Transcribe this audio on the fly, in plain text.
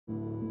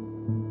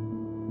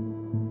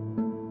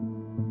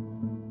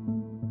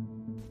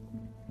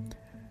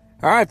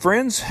All right,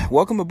 friends,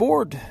 welcome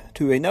aboard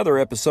to another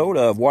episode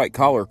of White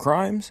Collar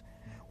Crimes,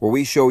 where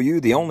we show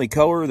you the only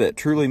color that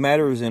truly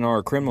matters in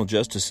our criminal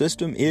justice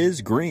system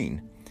is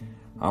green.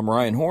 I'm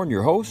Ryan Horn,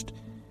 your host.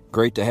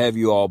 Great to have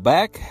you all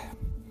back.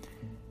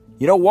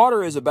 You know,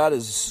 water is about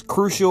as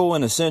crucial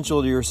and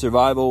essential to your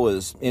survival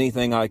as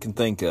anything I can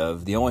think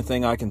of. The only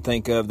thing I can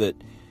think of that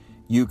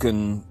you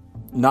can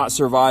not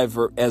survive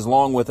for as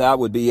long without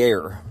would be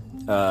air.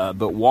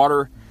 But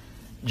water,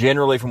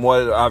 generally from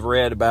what I've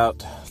read,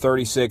 about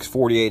 36,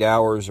 48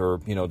 hours, or,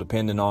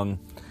 depending on,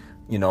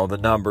 the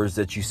numbers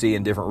that you see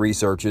in different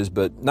researches,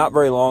 but not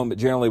very long, but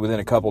generally within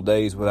a couple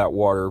days without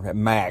water, at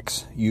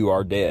max, you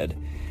are dead.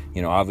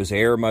 Obviously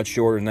air much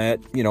shorter than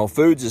that.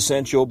 Food's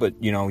essential,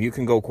 but, you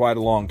can go quite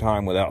a long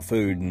time without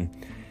food and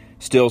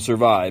still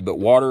survive. But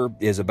water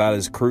is about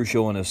as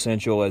crucial and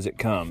essential as it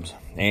comes.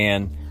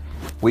 And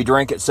we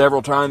drink it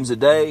several times a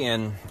day,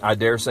 and I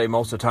dare say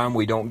most of the time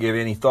we don't give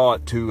any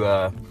thought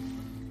to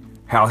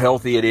how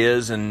healthy it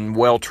is and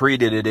well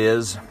treated it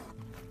is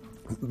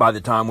by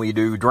the time we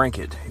do drink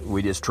it.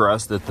 We just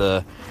trust that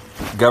the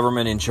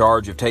government in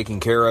charge of taking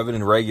care of it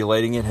and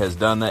regulating it has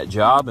done that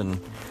job and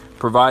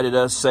provided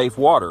us safe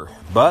water.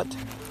 But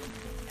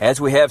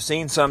as we have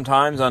seen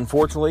sometimes,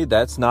 unfortunately,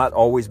 that's not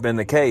always been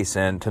the case.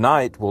 And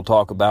tonight we'll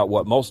talk about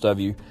what most of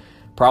you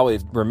probably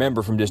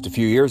remember from just a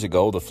few years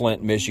ago, the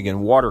Flint,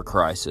 Michigan water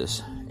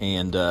crisis.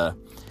 And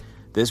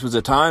this was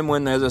a time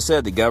when, as I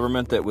said, the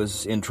government that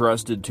was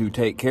entrusted to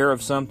take care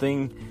of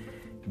something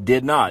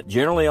did not.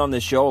 Generally on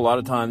this show, a lot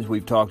of times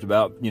we've talked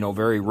about,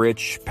 very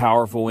rich,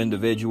 powerful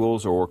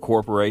individuals or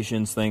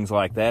corporations, things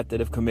like that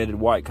have committed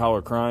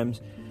white-collar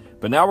crimes.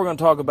 But now we're going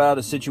to talk about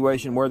a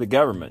situation where the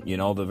government,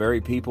 the very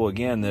people,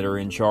 again, that are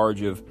in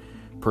charge of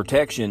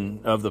protection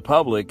of the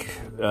public,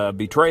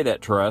 betray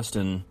that trust.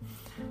 And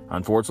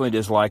unfortunately,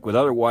 just like with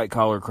other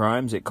white-collar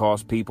crimes, it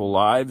costs people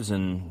lives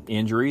and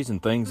injuries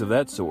and things of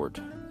that sort.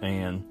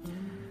 And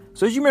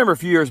so as you remember a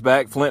few years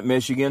back, Flint,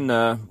 Michigan,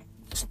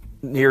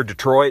 near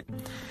Detroit,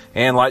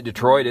 and like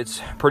Detroit,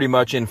 it's pretty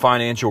much in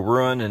financial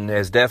ruin and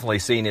has definitely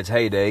seen its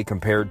heyday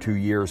compared to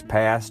years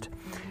past.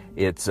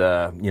 It's,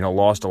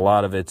 lost a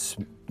lot of its,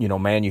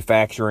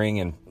 manufacturing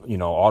and,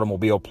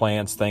 automobile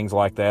plants, things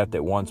like that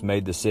once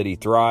made the city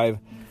thrive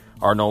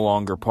are no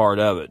longer part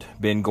of it.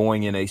 Been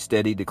going in a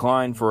steady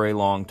decline for a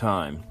long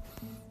time.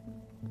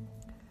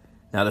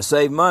 Now, to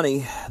save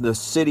money, the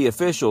city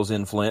officials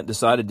in Flint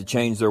decided to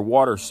change their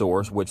water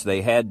source, which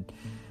they had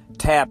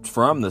tapped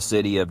from the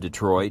city of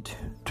Detroit,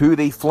 to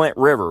the Flint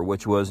River,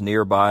 which was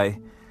nearby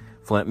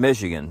Flint,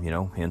 Michigan,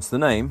 hence the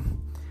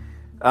name.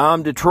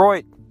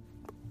 Detroit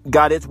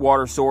got its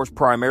water source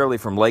primarily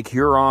from Lake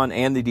Huron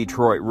and the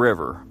Detroit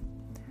River.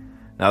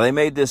 Now, they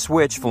made this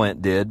switch,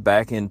 Flint did,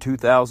 back in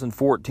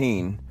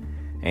 2014,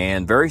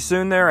 and very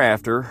soon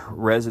thereafter,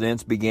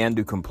 residents began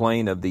to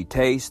complain of the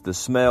taste, the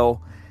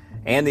smell,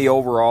 and the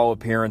overall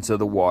appearance of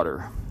the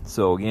water.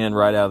 So again,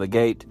 right out of the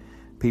gate,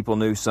 people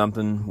knew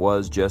something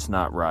was just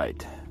not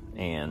right.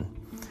 And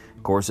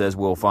of course, as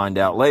we'll find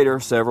out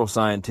later, several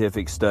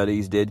scientific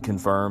studies did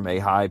confirm a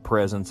high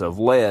presence of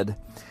lead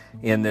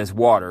in this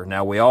water.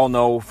 Now, we all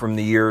know from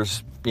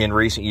in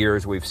recent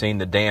years, we've seen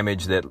the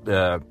damage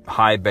that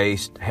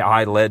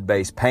high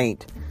lead-based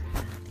paint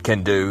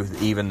can do,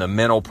 even the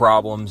mental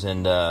problems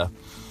and,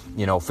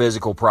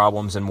 physical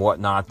problems and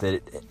whatnot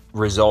that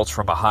results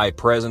from a high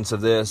presence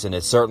of this, and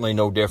it's certainly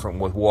no different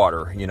with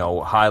water.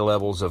 High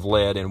levels of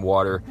lead in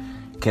water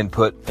can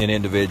put an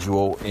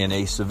individual in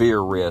a severe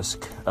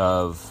risk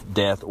of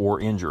death or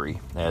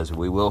injury, as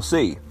we will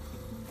see.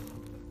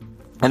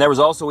 And there was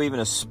also even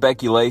a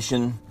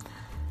speculation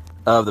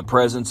of the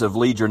presence of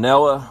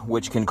Legionella,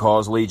 which can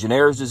cause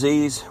Legionnaire's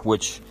disease,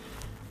 which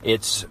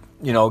it's,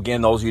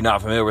 again, those of you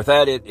not familiar with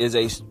that, it is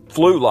a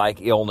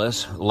flu-like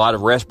illness, a lot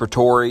of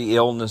respiratory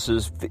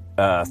illnesses,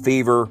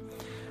 fever,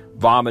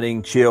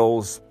 vomiting,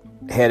 chills,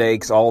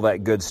 headaches, all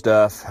that good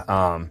stuff.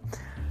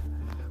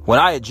 When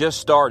I had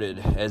just started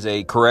as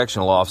a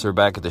correctional officer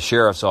back at the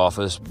sheriff's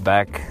office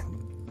back,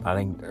 I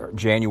think,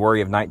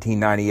 January of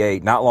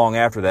 1998, not long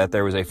after that,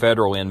 there was a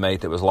federal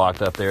inmate that was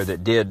locked up there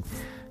that did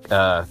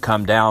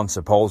come down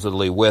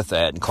supposedly with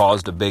that and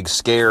caused a big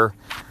scare.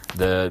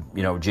 The,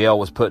 jail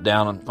was put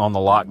down on the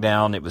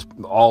lockdown. It was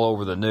all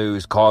over the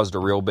news, caused a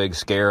real big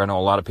scare. I know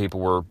a lot of people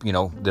were,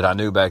 that I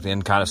knew back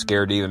then kind of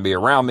scared to even be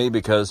around me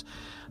because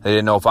they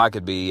didn't know if I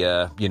could be,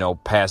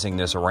 passing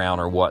this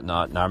around or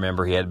whatnot. And I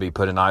remember he had to be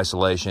put in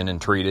isolation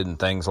and treated and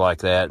things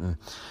like that. And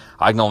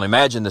I can only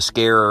imagine the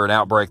scare or an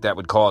outbreak that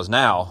would cause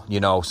now,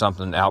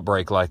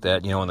 outbreak like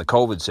that, in the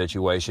COVID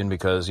situation,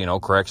 because,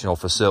 correctional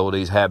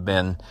facilities have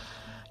been,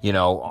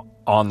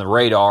 on the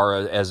radar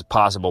as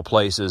possible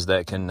places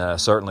that can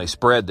certainly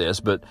spread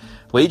this. But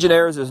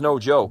Legionnaire's is no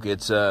joke.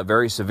 It's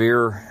very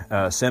severe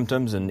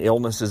symptoms and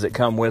illnesses that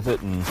come with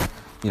it, and,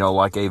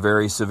 like a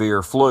very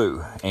severe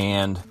flu.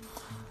 And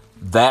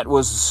that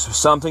was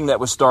something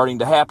that was starting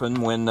to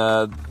happen when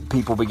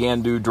people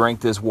began to drink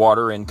this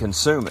water and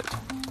consume it.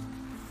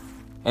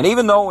 And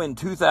even though in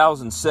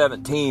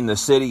 2017 the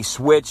city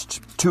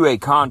switched to a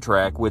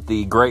contract with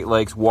the Great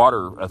Lakes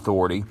Water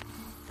Authority,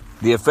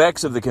 The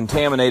effects of the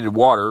contaminated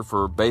water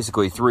for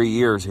basically 3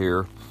 years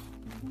here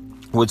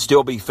would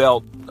still be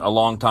felt a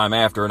long time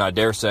after, and I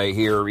dare say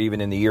here,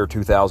 even in the year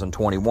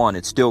 2021,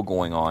 it's still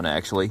going on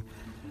actually.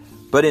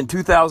 But in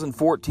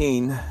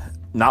 2014,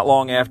 not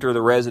long after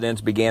the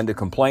residents began to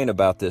complain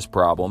about this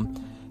problem,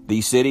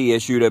 the city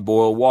issued a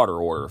boil water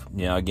order.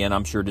 Again,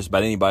 I'm sure just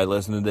about anybody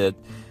listening that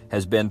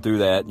has been through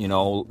that,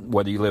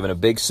 whether you live in a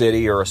big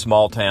city or a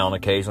small town,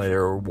 occasionally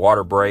there are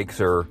water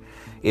breaks or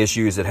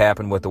issues that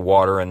happen with the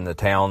water in the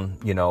town,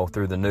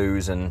 through the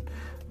news and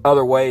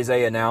other ways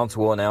they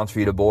will announce for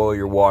you to boil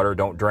your water.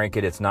 Don't drink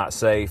it. It's not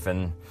safe.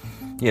 And,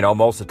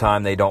 most of the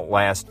time they don't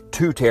last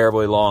too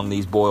terribly long,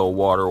 these boil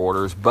water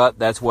orders. But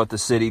that's what the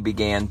city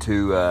began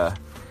to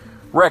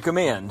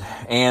recommend.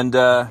 And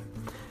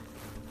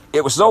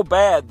it was so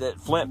bad that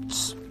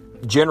Flint's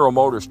General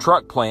Motors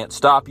truck plant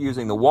stopped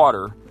using the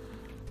water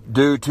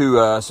due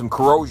to some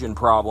corrosion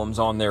problems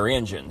on their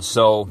engines.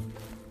 So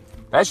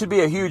that should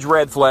be a huge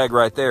red flag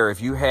right there.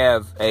 If you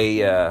have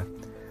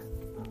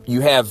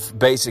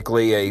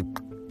basically a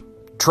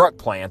truck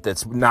plant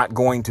that's not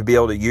going to be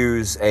able to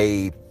use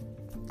the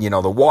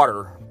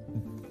water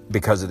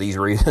because of these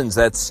reasons,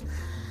 that's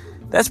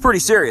pretty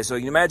serious. So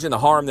you can imagine the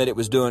harm that it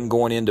was doing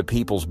going into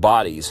people's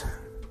bodies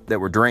that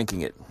were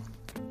drinking it.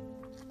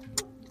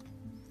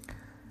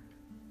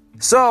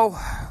 So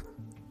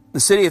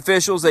the city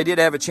officials, they did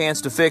have a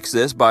chance to fix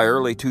this by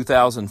early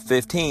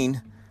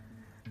 2015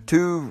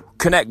 to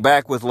connect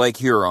back with Lake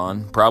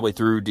Huron, probably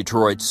through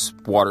Detroit's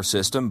water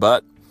system,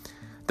 but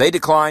they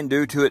declined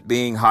due to it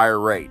being higher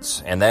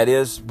rates. And that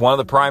is one of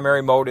the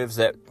primary motives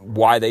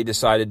why they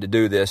decided to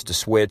do this, to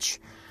switch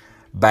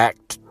back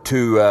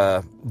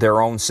to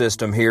their own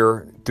system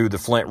here through the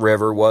Flint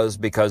River, was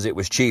because it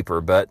was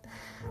cheaper. But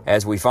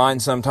as we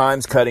find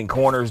sometimes, cutting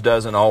corners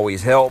doesn't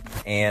always help,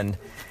 and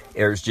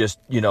there's just,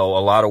 a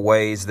lot of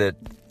ways that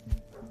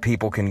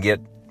people can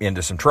get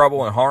into some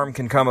trouble and harm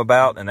can come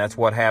about, and that's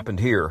what happened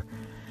here.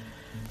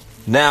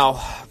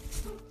 Now,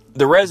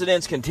 the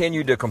residents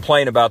continued to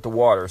complain about the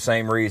water,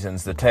 same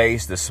reasons: the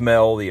taste, the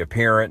smell, the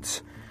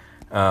appearance,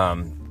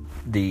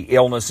 the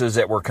illnesses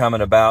that were coming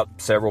about.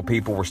 Several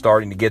people were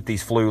starting to get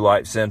these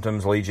flu-like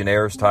symptoms,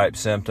 Legionnaire's-type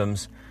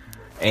symptoms,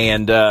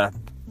 and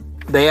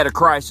they had a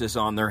crisis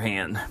on their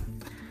hand.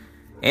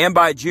 And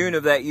by June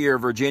of that year,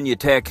 Virginia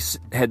Tech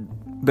had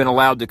been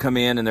allowed to come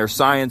in, and their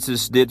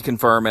scientists did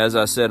confirm, as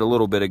I said a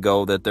little bit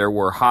ago, that there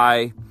were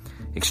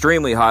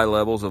extremely high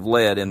levels of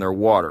lead in their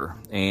water.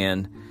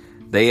 And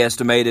they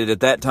estimated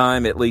at that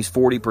time at least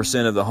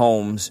 40% of the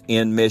homes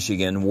in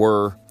Michigan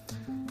were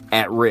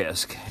at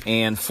risk.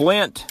 And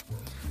Flint,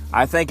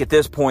 I think at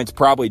this point, it's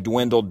probably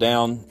dwindled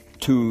down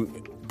to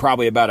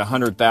probably about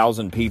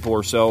 100,000 people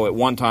or so. At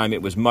one time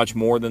it was much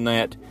more than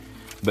that,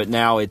 but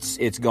now it's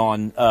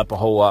gone up a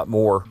whole lot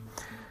more.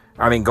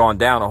 Gone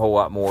down a whole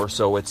lot more,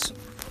 so it's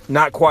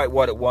not quite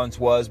what it once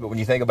was. But when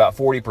you think about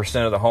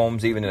 40% of the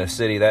homes, even in a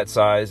city that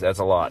size, that's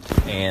a lot.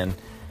 And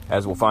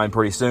as we'll find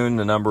pretty soon,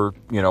 the number,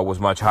 was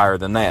much higher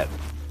than that.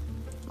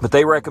 But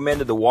they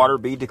recommended the water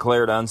be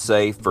declared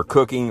unsafe for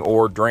cooking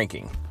or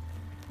drinking.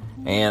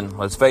 And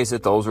let's face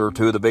it, those are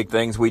two of the big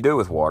things we do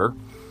with water,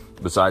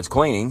 besides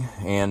cleaning.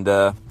 And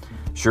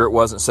sure, it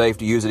wasn't safe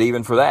to use it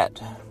even for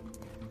that.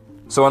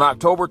 So in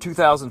October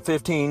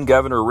 2015,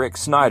 Governor Rick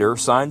Snyder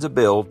signs a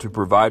bill to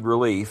provide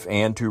relief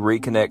and to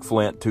reconnect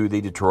Flint to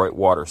the Detroit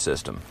water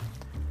system.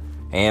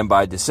 And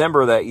by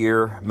December of that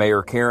year,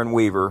 Mayor Karen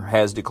Weaver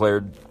has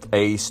declared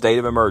a state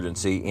of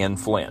emergency in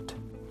Flint.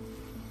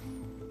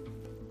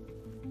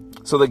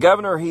 So the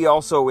governor, he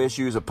also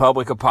issues a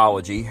public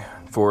apology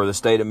for the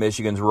state of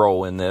Michigan's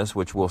role in this,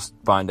 which we'll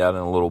find out in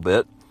a little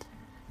bit.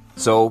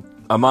 So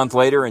a month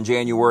later, in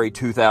January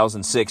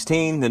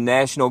 2016, the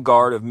National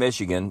Guard of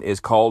Michigan is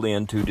called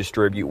in to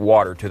distribute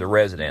water to the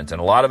residents. And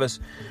a lot of us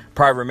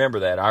probably remember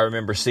that. I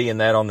remember seeing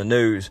that on the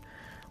news,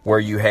 where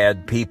you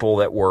had people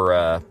that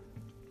were,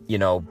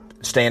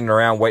 standing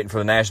around waiting for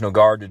the National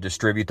Guard to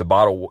distribute the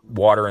bottled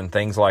water and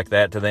things like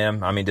that to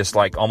them. Just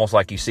almost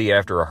like you see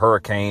after a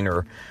hurricane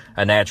or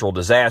a natural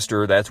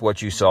disaster. That's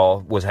what you saw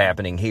was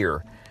happening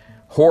here.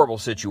 Horrible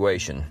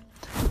situation.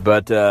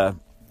 But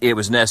it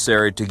was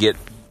necessary to get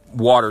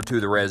water to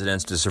the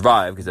residents to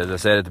survive, because as I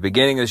said at the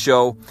beginning of the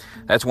show,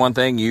 that's one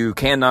thing you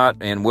cannot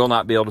and will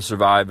not be able to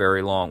survive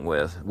very long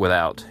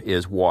without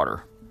is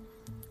water.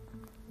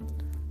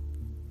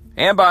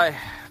 And by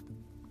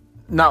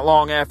not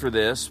long after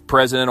this,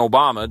 President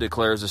Obama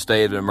declares a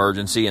state of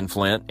emergency in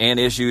Flint and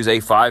issues a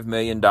 $5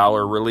 million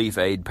relief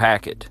aid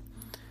packet.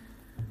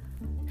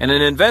 And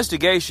an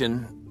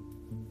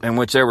investigation, in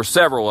which there were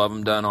several of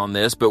them done on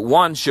this, but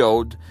one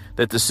showed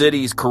that the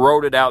city's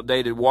corroded,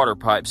 outdated water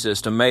pipe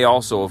system may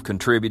also have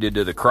contributed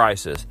to the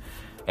crisis.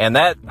 And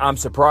that, I'm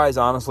surprised,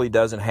 honestly,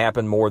 doesn't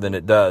happen more than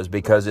it does,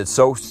 because it's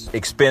so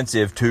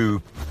expensive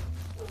to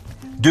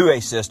do a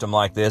system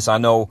like this. I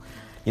know,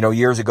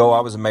 years ago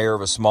I was a mayor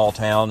of a small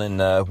town,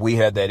 and we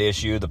had that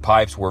issue. The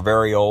pipes were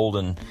very old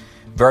and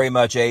very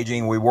much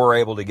aging. We were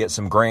able to get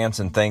some grants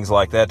and things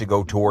like that to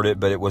go toward it,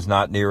 but it was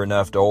not near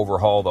enough to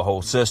overhaul the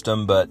whole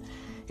system. But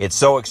It's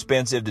so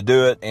expensive to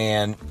do it,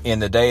 and in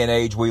the day and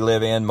age we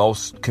live in,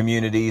 most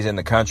communities in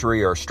the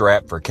country are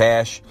strapped for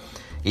cash.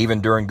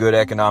 Even during good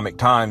economic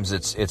times,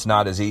 it's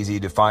not as easy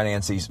to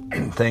finance these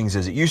things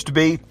as it used to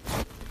be.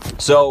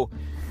 So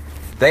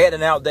they had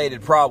an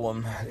outdated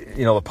problem.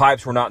 The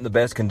pipes were not in the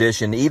best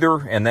condition either,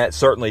 and that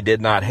certainly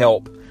did not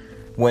help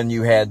when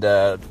you had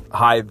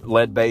high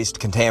lead-based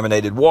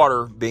contaminated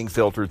water being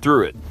filtered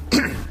through it.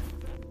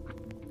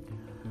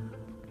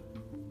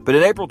 But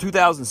in April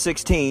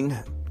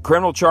 2016,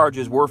 criminal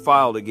charges were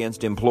filed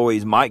against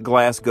employees Mike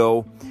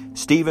Glasgow,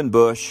 Stephen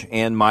Bush,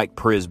 and Mike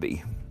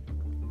Prisby.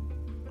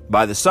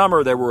 By the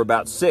summer, there were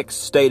about 6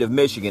 state of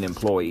Michigan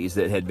employees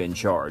that had been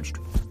charged.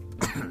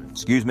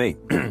 Excuse me.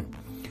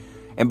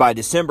 And by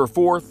December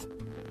 4th,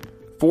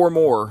 4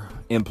 more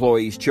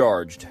employees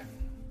charged.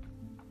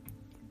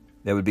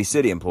 That would be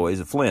city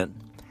employees of Flint.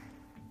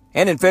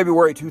 And in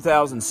February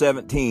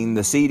 2017,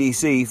 the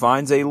CDC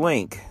finds a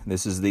link.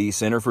 This is the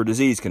Center for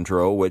Disease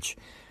Control, which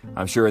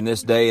I'm sure in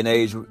this day and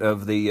age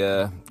of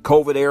the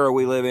COVID era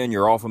we live in,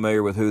 you're all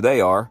familiar with who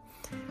they are.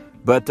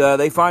 But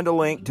they find a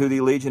link to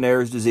the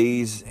Legionnaire's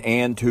disease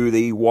and to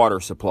the water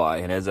supply.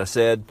 And as I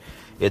said,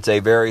 it's a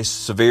very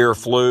severe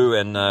flu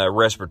and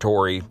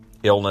respiratory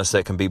illness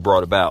that can be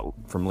brought about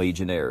from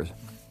Legionnaires.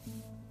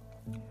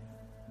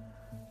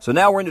 So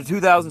now we're into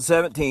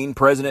 2017.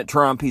 President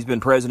Trump, he's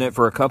been president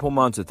for a couple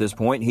months at this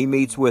point. He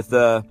meets with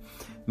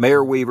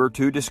Mayor Weaver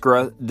to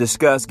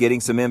discuss getting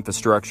some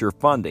infrastructure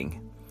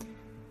funding.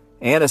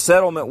 And a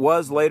settlement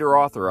was later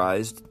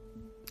authorized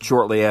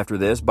shortly after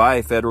this by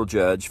a federal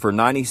judge for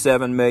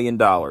 $97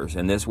 million.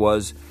 And this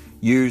was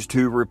used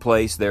to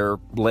replace their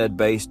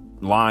lead-based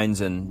lines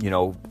and,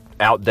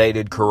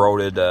 outdated,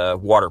 corroded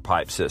water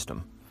pipe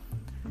system.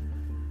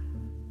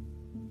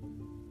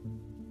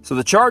 So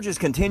the charges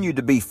continued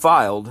to be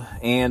filed,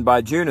 and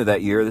by June of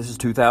that year, this is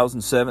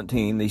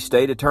 2017, the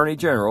state attorney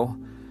general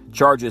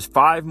charges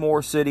 5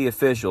 more city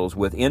officials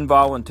with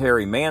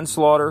involuntary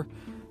manslaughter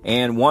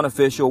and 1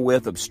 official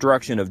with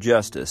obstruction of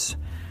justice.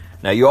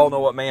 Now, you all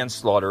know what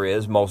manslaughter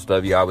is, most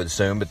of you, I would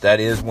assume, but that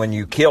is when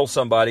you kill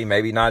somebody,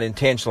 maybe not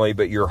intentionally,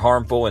 but your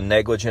harmful and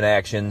negligent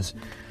actions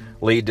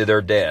lead to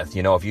their death.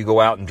 If you go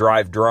out and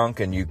drive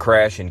drunk and you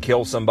crash and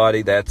kill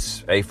somebody,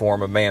 that's a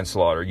form of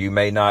manslaughter. You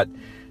may not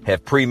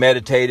have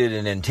premeditated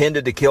and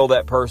intended to kill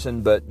that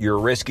person, but your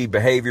risky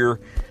behavior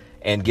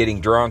and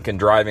getting drunk and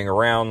driving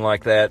around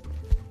like that,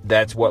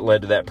 that's what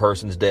led to that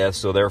person's death.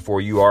 So therefore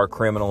you are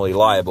criminally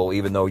liable,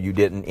 even though you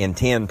didn't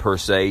intend per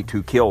se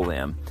to kill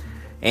them.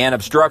 And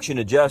obstruction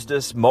of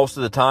justice, most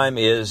of the time,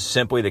 is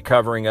simply the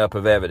covering up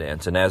of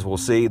evidence. And as we'll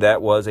see,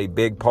 that was a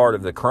big part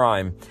of the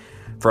crime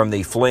from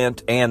the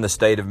Flint and the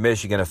state of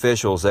Michigan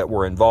officials that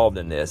were involved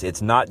in this.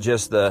 It's not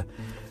just the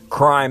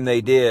crime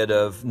they did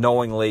of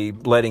knowingly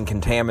letting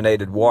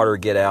contaminated water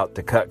get out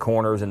to cut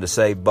corners and to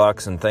save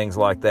bucks and things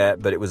like that,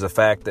 but it was a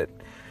fact that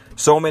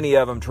so many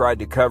of them tried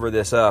to cover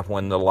this up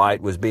when the light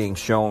was being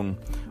shone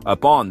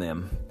upon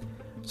them.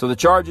 So the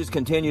charges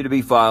continue to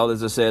be filed,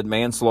 as I said,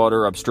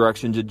 manslaughter,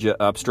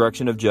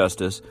 obstruction of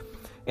justice.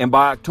 And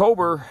by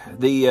October,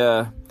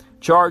 the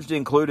charged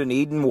included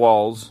Eden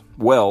Wells,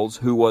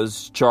 who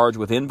was charged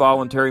with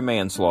involuntary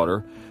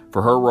manslaughter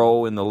for her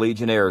role in the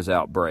Legionnaires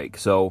outbreak.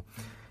 So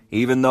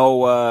even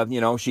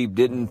though, she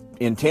didn't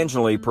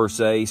intentionally, per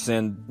se,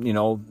 send,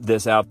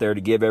 this out there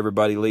to give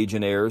everybody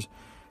Legionnaires,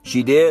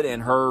 she did,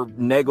 and her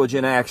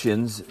negligent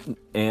actions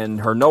and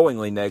her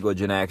knowingly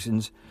negligent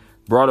actions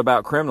brought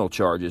about criminal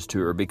charges to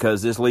her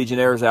because this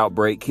Legionnaires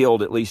outbreak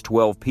killed at least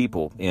 12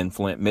 people in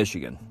Flint,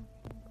 Michigan.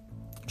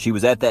 She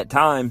was at that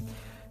time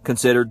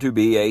considered to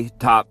be a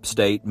top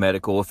state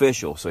medical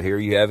official. So here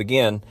you have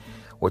again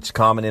what's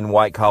common in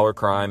white-collar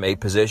crime, a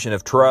position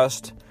of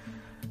trust,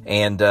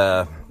 and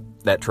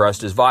that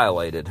trust is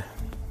violated.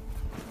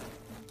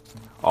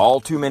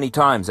 All too many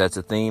times that's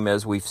a theme,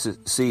 as we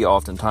see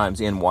oftentimes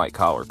in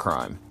white-collar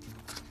crime.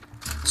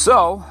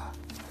 So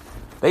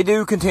they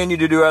do continue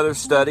to do other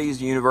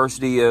studies,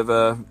 University of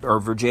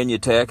or Virginia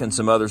Tech and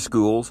some other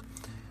schools,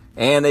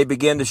 and they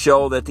begin to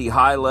show that the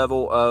high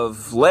level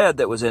of lead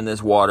that was in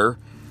this water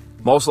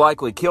most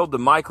likely killed the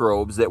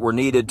microbes that were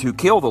needed to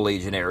kill the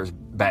Legionnaires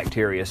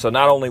bacteria. So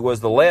not only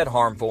was the lead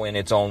harmful in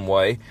its own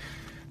way,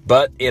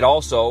 but it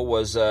also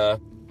was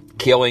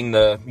killing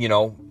the,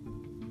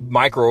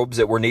 microbes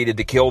that were needed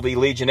to kill the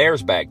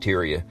Legionnaires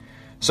bacteria.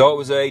 So it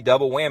was a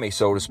double whammy,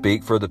 so to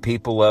speak, for the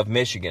people of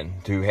Michigan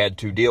who had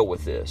to deal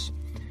with this.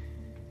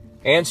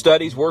 And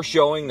studies were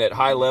showing that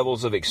high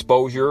levels of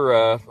exposure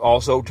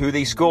also to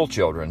the school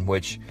children,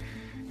 which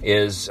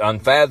is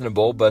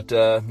unfathomable, but,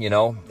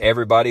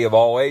 everybody of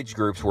all age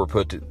groups were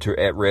put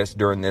at risk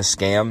during this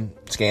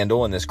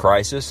scandal and this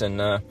crisis,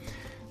 and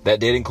that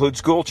did include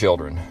school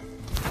children.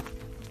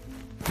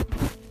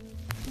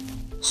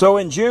 So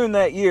in June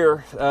that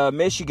year,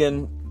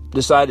 Michigan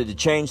decided to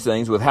change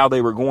things with how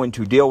they were going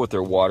to deal with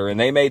their water, and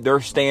they made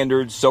their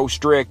standards so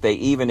strict they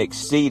even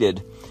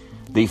exceeded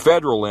the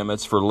federal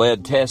limits for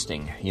lead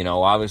testing.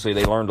 Obviously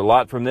they learned a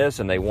lot from this,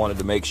 and they wanted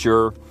to make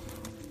sure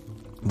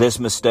this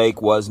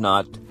mistake was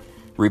not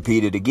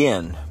repeated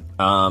again.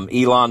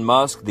 Elon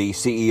Musk, the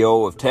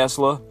CEO of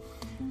Tesla,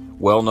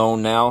 well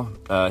known now,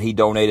 he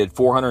donated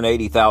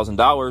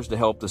 $480,000 to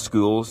help the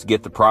schools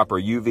get the proper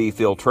UV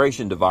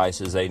filtration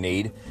devices they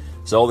need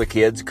so the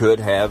kids could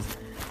have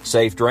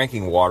safe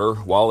drinking water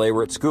while they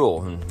were at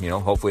school. And,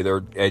 hopefully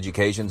their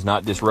education's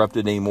not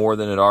disrupted any more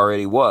than it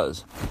already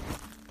was.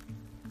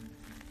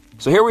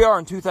 So here we are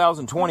in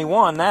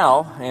 2021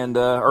 now, and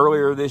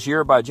earlier this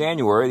year by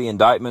January, the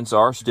indictments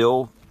are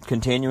still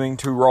continuing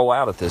to roll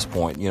out at this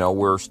point.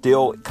 We're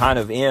still kind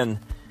of in,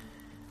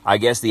 I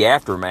guess, the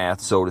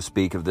aftermath, so to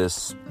speak, of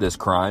this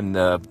crime.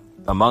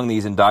 Among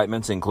these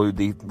indictments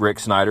include Rick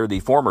Snyder, the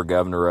former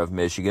governor of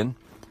Michigan.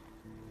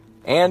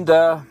 And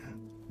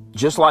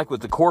just like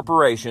with the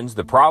corporations,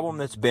 the problem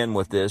that's been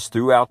with this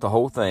throughout the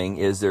whole thing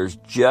is there's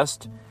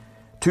just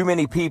too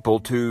many people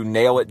to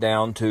nail it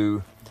down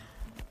to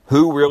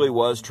who really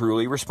was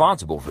truly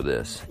responsible for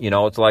this.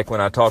 It's like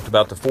when I talked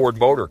about the Ford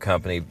Motor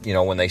Company,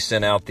 when they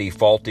sent out the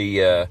faulty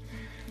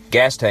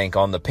gas tank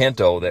on the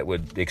Pinto that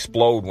would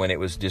explode when it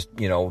was just,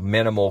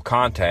 minimal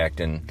contact,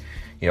 and,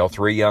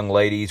 3 young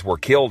ladies were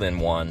killed in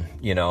one,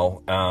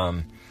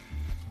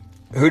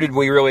 who did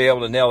we really able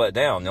to nail that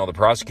down? The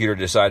prosecutor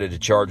decided to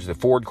charge the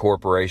Ford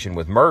Corporation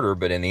with murder,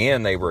 but in the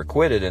end they were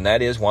acquitted, and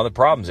that is one of the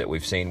problems that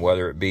we've seen,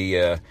 whether it be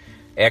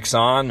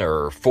Exxon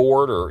or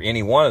Ford or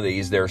any one of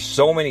these. There's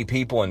so many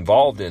people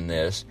involved in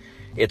this,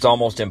 it's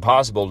almost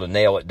impossible to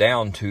nail it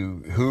down to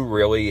who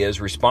really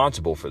is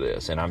responsible for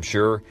this. And I'm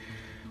sure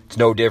it's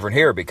no different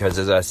here because,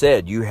 as I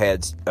said, you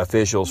had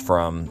officials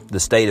from the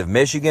state of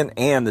Michigan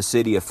and the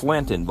city of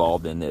Flint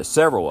involved in this,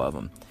 several of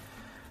them.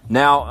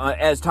 Now,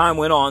 as time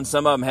went on,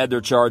 some of them had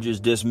their charges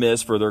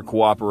dismissed for their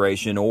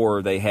cooperation,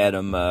 or they had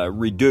them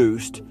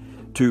reduced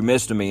to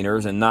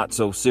misdemeanors and not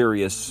so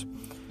serious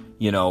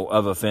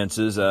of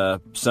offenses.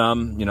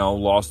 Some,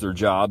 lost their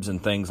jobs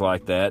and things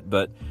like that.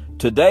 But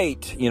to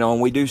date,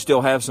 and we do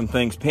still have some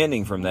things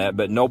pending from that,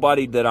 but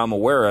nobody that I'm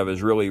aware of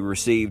has really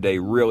received a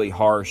really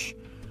harsh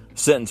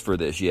sentence for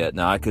this yet.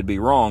 Now, I could be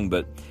wrong,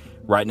 but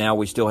right now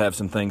we still have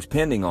some things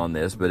pending on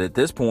this. But at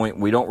this point,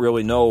 we don't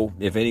really know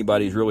if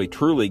anybody's really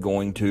truly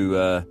going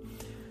to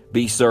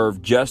be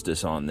served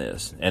justice on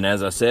this. And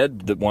as I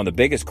said, one of the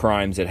biggest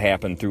crimes that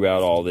happened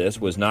throughout all this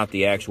was not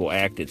the actual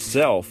act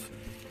itself,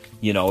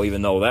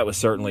 even though that was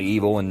certainly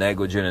evil and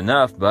negligent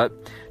enough, but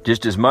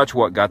just as much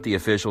what got the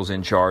officials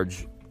in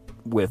charge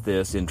with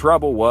this in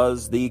trouble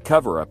was the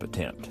cover-up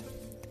attempt.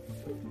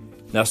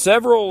 Now,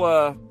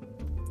 several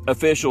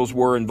officials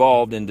were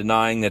involved in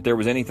denying that there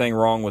was anything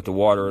wrong with the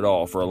water at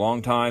all. For a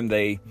long time,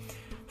 they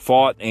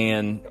fought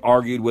and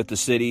argued with the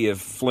city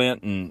of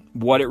Flint, and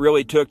what it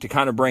really took to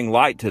kind of bring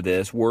light to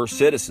this were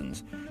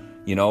citizens,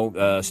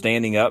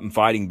 standing up and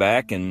fighting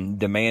back and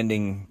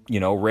demanding,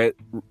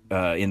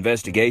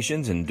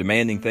 investigations and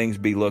demanding things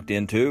be looked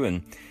into.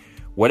 And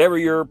whatever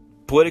your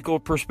political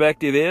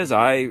perspective is,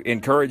 I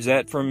encourage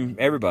that from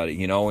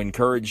everybody.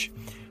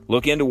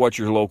 Look into what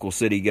your local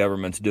city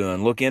government's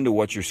doing. Look into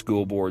what your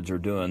school boards are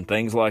doing.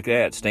 Things like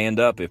that.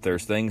 Stand up if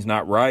there's things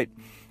not right.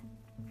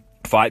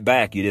 Fight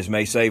back. You just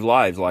may save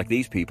lives like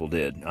these people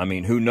did. I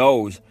mean, who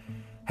knows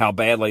how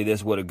badly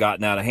this would have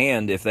gotten out of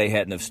hand if they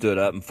hadn't have stood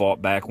up and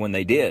fought back when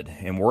they did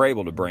and were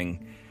able to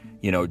bring,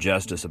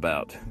 justice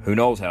about. Who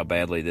knows how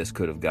badly this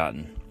could have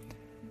gotten.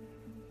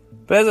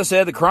 But as I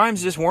said, the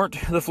crimes just weren't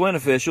the Flint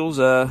officials.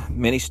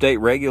 Many state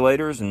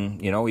regulators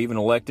and, even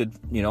elected,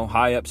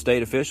 high up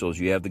state officials.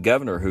 You have the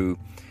governor who,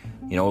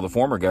 the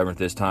former governor at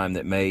this time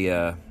that may,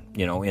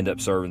 end up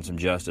serving some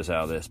justice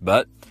out of this.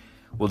 But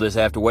we'll just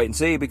have to wait and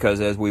see, because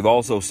as we've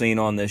also seen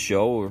on this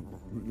show, a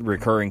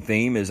recurring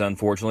theme is,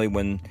 unfortunately,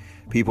 when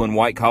people in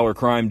white-collar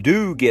crime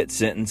do get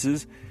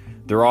sentences,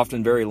 they're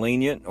often very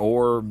lenient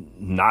or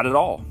not at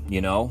all,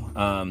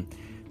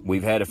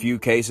 We've had a few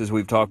cases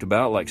we've talked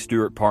about, like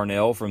Stuart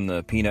Parnell from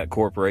the Peanut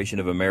Corporation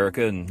of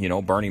America and,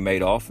 Bernie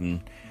Madoff,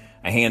 and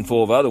a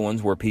handful of other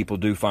ones where people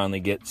do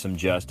finally get some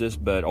justice,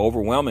 but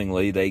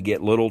overwhelmingly they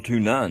get little to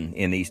none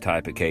in these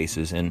type of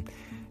cases. And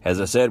as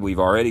I said, we've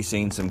already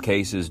seen some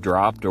cases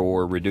dropped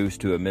or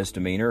reduced to a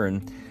misdemeanor,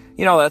 and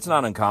that's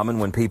not uncommon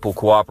when people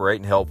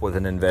cooperate and help with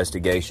an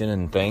investigation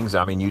and things.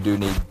 I mean, you do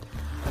need,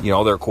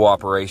 their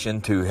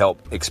cooperation to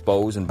help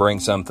expose and bring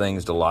some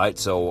things to light.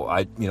 So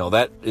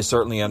that is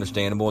certainly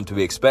understandable and to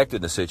be expected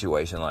in a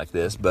situation like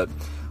this. But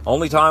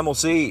only time will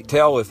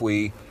tell if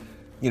we,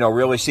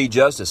 really see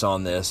justice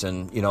on this.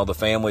 And, the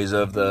families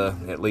of the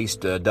at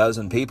least a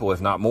dozen people, if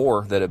not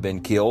more, that have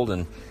been killed.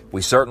 And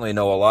we certainly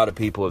know a lot of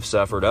people have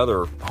suffered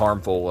other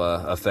harmful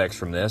effects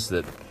from this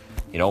that,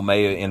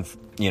 may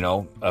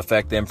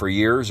affect them for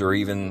years or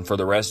even for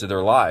the rest of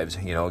their lives.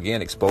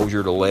 Again,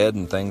 exposure to lead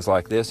and things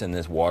like this in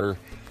this water,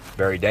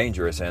 very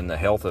dangerous, and the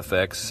health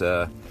effects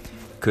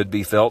could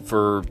be felt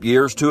for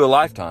years to a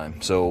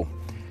lifetime. So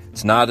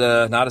it's not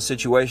a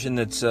situation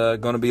that's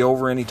going to be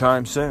over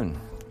anytime soon.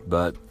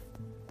 But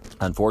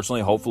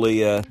unfortunately, hopefully,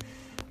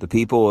 the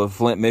people of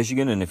Flint,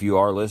 Michigan, and if you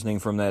are listening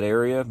from that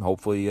area,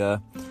 hopefully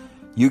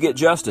you get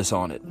justice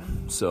on it.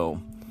 So,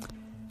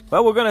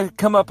 well, we're going to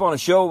come up on a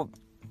show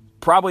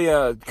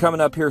probably coming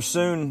up here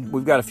soon,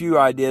 we've got a few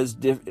ideas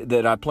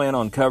that I plan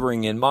on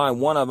covering in mind.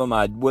 One of them,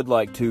 I would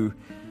like to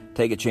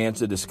take a chance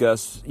to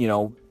discuss,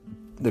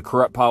 the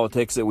corrupt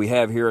politics that we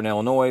have here in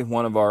Illinois.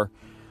 One of our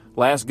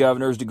last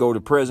governors to go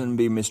to prison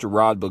be Mr.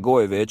 Rod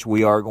Blagojevich.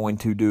 We are going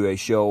to do a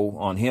show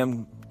on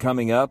him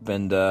coming up,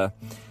 and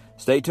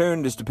stay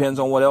tuned. Just depends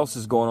on what else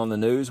is going on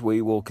in the news.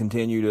 We will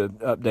continue to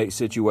update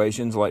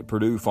situations like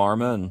Purdue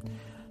Pharma and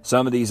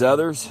some of these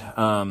others.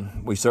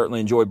 We certainly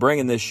enjoy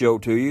bringing this show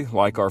to you,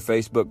 like our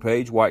Facebook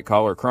page, White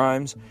Collar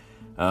Crimes.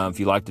 If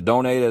you'd like to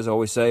donate, as I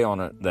always say, on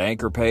the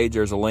Anchor page,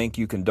 there's a link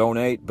you can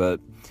donate. But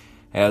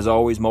as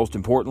always, most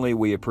importantly,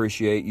 we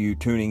appreciate you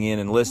tuning in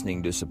and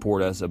listening to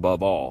support us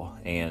above all.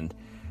 And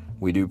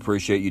we do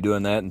appreciate you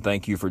doing that, and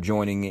thank you for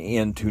joining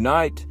in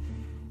tonight.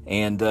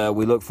 And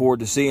we look forward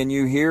to seeing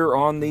you here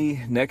on the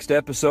next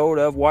episode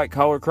of White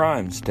Collar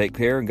Crimes. Take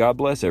care, and God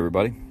bless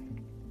everybody.